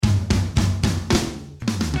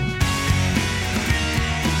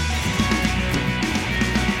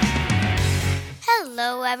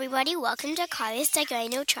everybody. Welcome to Carly's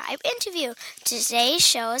Degreño Tribe interview. Today's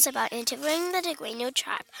show is about interviewing the Degreño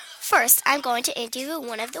tribe. First, I'm going to interview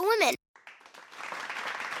one of the women.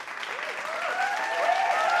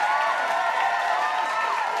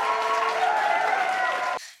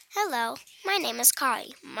 Hello, my name is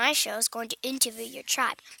Carly. My show is going to interview your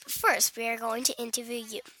tribe. But first, we are going to interview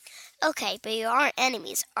you. Okay, but you aren't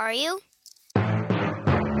enemies, are you?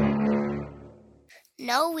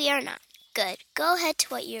 No, we are not. Good. Go ahead to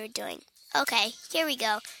what you're doing. Okay, here we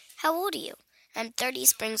go. How old are you? I'm 30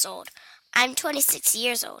 springs old. I'm 26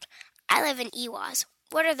 years old. I live in Iwas.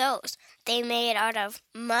 What are those? They made out of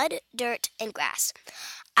mud, dirt, and grass.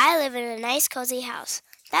 I live in a nice, cozy house.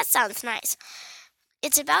 That sounds nice.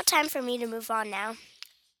 It's about time for me to move on now.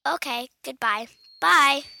 Okay, goodbye.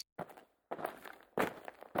 Bye.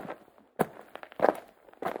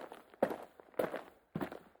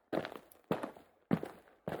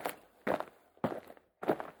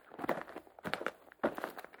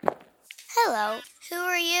 Hello, who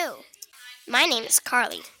are you? My name is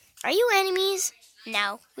Carly. Are you enemies?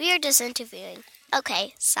 No, we are just interviewing.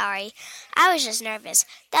 Okay, sorry. I was just nervous.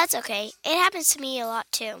 That's okay. It happens to me a lot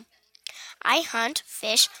too. I hunt,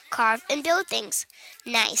 fish, carve, and build things.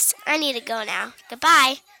 Nice. I need to go now.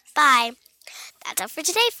 Goodbye. Bye. That's all for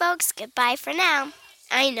today, folks. Goodbye for now.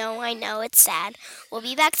 I know, it's sad. We'll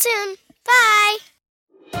be back soon. Bye.